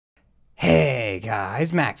Hey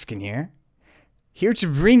guys, Maxkin here to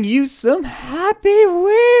bring you some Happy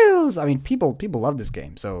Wheels. I mean, people love this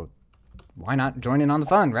game, so why not join in on the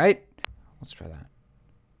fun, right? Let's try that.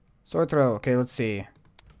 Sword throw. Okay, let's see.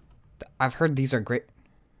 I've heard these are great.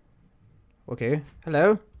 Okay,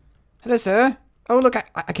 hello, sir. Oh look,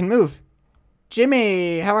 I can move.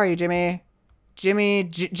 Jimmy, how are you, Jimmy?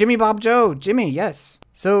 Jimmy Bob Joe, Jimmy, yes.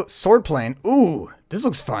 So sword playing. Ooh, this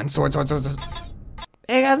looks fun. Sword.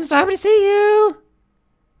 Hey guys, I'm so happy to see you.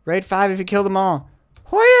 Raid 5 if you kill them all.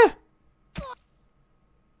 Hoya!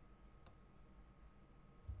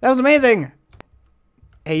 That was amazing.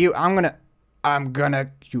 Hey you, I'm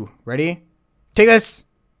gonna, you ready? Take this.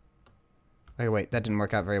 Okay, wait, that didn't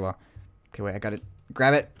work out very well. Okay, wait, I gotta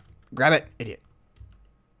grab it, idiot.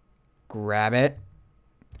 Grab it.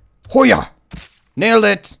 Hoya! Nailed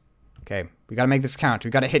it. Okay, we gotta make this count.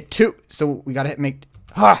 We gotta hit 2, so we gotta make,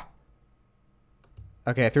 ha!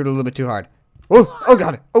 Okay, I threw it a little bit too hard. Oh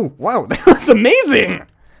god. Oh, wow. That was amazing.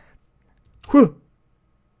 Whew.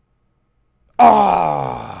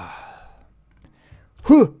 Ah.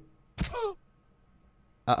 Whew.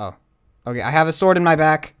 Uh-oh. Okay, I have a sword in my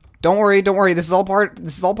back. Don't worry. This is all part of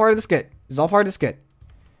the skit.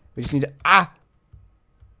 We just need to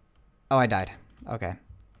Oh, I died. Okay.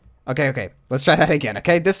 Okay. Let's try that again,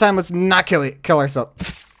 okay? This time let's not kill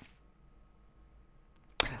ourselves.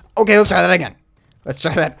 Okay, let's try that again. Let's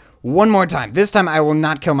try that one more time. This time I will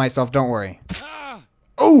not kill myself, don't worry.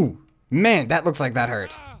 Oh, man, that looks like that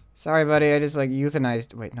hurt. Sorry, buddy, I just like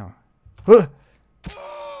euthanized. Wait, no.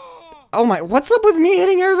 Oh my, what's up with me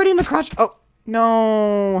hitting everybody in the crotch? Oh,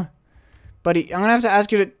 no. Buddy, I'm gonna have to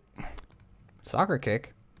ask you to... Soccer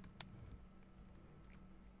kick?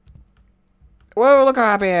 Whoa, look how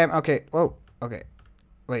happy I am. Okay, whoa, okay.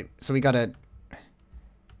 Wait, so we gotta...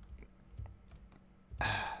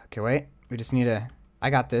 Okay, wait. We just need to... I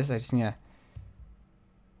got this. I just need to...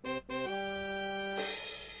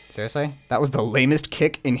 Seriously? That was the lamest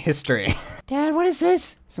kick in history. Dad, what is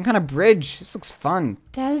this? Some kind of bridge. This looks fun.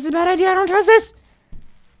 Dad, this is a bad idea. I don't trust this.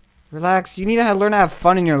 Relax. You need to learn to have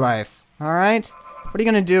fun in your life. Alright? What are you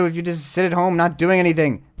gonna do if you just sit at home not doing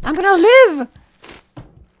anything? I'm gonna live!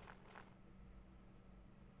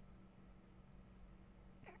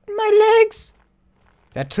 My legs!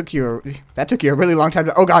 That took you a really long time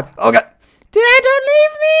to... Oh god! Dad, don't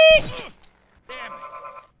leave me!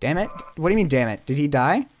 Damn it. What do you mean, damn it? Did he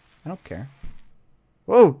die? I don't care.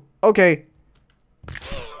 Whoa. Okay.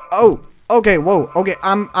 Oh. Okay. Whoa. Okay.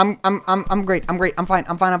 I'm great. I'm fine.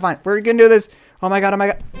 We're gonna do this. Oh my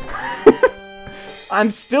god.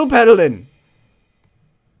 I'm still pedaling.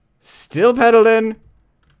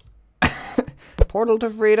 Portal to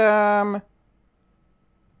freedom.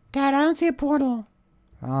 Dad, I don't see a portal.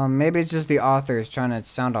 Maybe it's just the authors trying to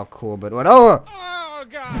sound all cool, but what? Oh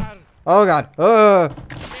god. Oh.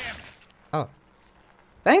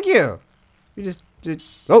 Thank you. You just did.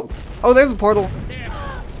 Oh, there's a portal.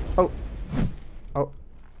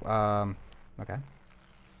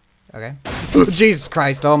 Okay. Oh, Jesus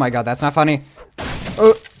Christ. Oh my god, that's not funny.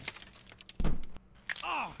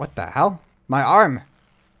 What the hell? My arm.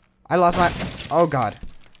 I lost my... Oh god.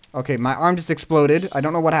 Okay, my arm just exploded. I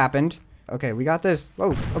don't know what happened. Okay, we got this.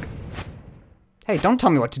 Whoa, okay. Hey, don't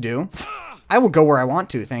tell me what to do. I will go where I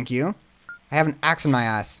want to, thank you. I have an axe in my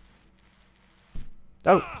ass.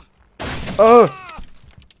 Oh.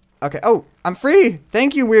 Okay, oh, I'm free.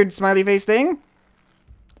 Thank you, weird smiley face thing.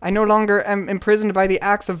 I no longer am imprisoned by the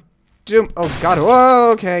axe of doom. Oh, God.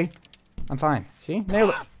 Whoa, okay. I'm fine. See?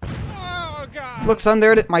 Nailed it. Oh, God. Look, son,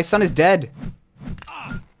 there it is. My son is dead.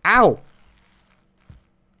 Ow.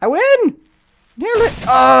 I win. Nailed it.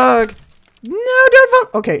 Ugh. No, don't vote.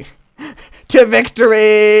 Okay. To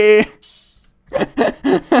victory.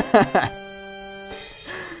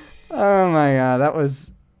 Oh my god, that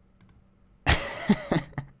was...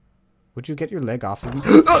 Would you get your leg off of me?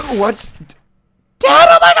 What? Dad,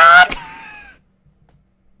 oh my god!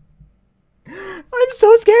 I'm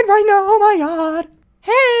so scared right now, oh my god.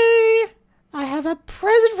 Hey! I have a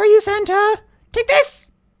present for you, Santa. Take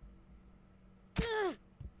this!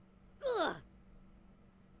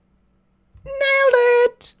 Nailed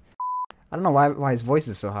it! I don't know why his voice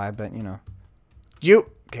is so high, but you know.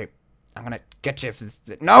 Okay, I'm gonna get you if this...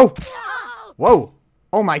 No! Whoa!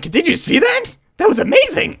 Oh my, did you see that? That was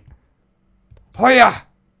amazing! Hoya!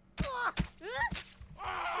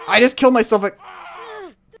 I just killed myself.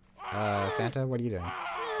 Santa, what are you doing?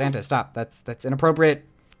 Santa, stop. That's inappropriate.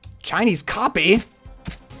 Chinese copy?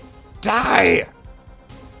 Die!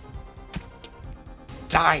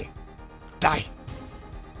 Die! Die!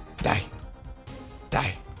 Die!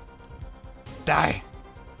 Die! Die!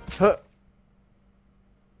 Huh.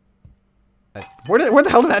 Where the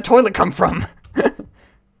hell did that toilet come from?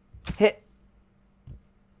 Hit.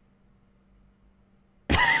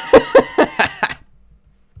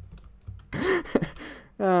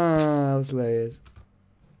 That was hilarious.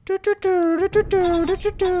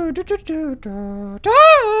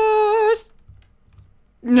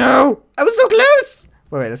 No! I was so close!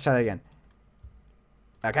 Wait, let's try that again.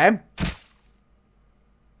 Okay.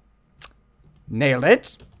 Nailed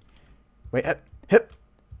it. Wait, hip.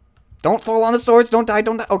 Don't fall on the swords. Don't die.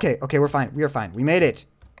 Don't die. Okay, okay, we're fine. We are fine. We made it.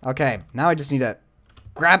 Okay, now I just need to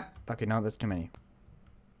grab. Okay, no, that's too many.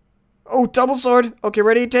 Oh, double sword. Okay,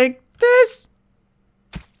 ready? Take this.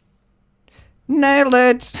 Nailed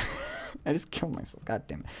it. I just killed myself. God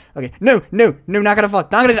damn it. Okay, no, not gonna fall.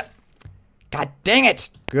 Not gonna. God dang it.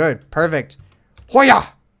 Good, perfect. Hoya.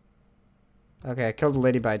 Okay, I killed the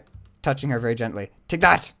lady by touching her very gently. Take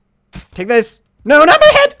that. Take this. No, not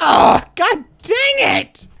my head. Oh, god dang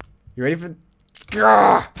it. You ready for...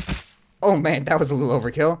 Gah! Oh, man, that was a little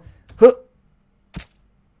overkill. Huh.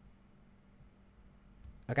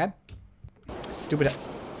 Okay. Stupid...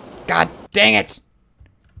 God dang it.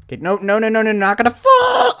 Okay, no, not gonna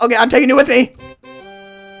fall. Okay, I'm taking you with me.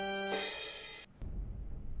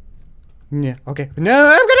 Yeah, okay. No,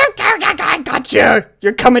 I'm gonna... I got you.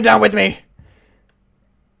 You're coming down with me.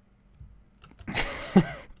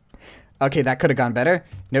 Okay, that could have gone better.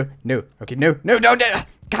 No. Okay, no.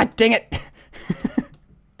 God dang it.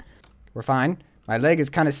 We're fine. My leg is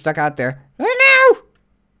kind of stuck out there. Oh, no!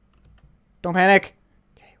 Don't panic.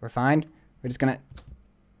 Okay, we're fine. We're just gonna...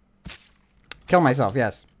 kill myself,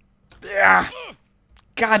 yes. Yeah.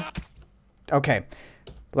 God. Okay.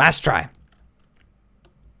 Last try.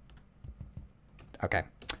 Okay.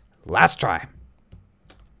 Last try.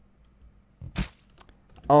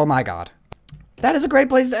 Oh my god. That is a great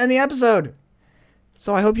place to end the episode.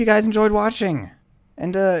 So I hope you guys enjoyed watching.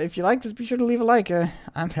 And if you liked this, be sure to leave a like. I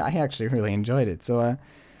actually really enjoyed it. So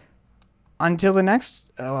until the next,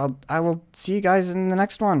 I will see you guys in the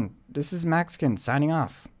next one. This is Maxkin signing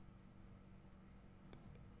off.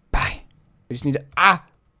 Bye. We just need to... Ah!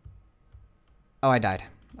 Oh, I died.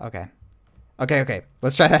 Okay. Okay.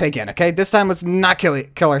 Let's try that again, okay? This time, let's not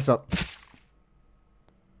kill ourselves.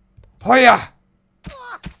 Hoya!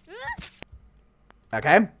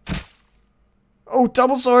 Okay. Oh,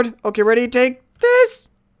 double sword. Okay, ready? Take this.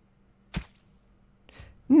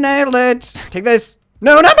 Nailed it. Take this.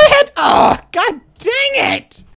 No, not my head. Oh, god dang it.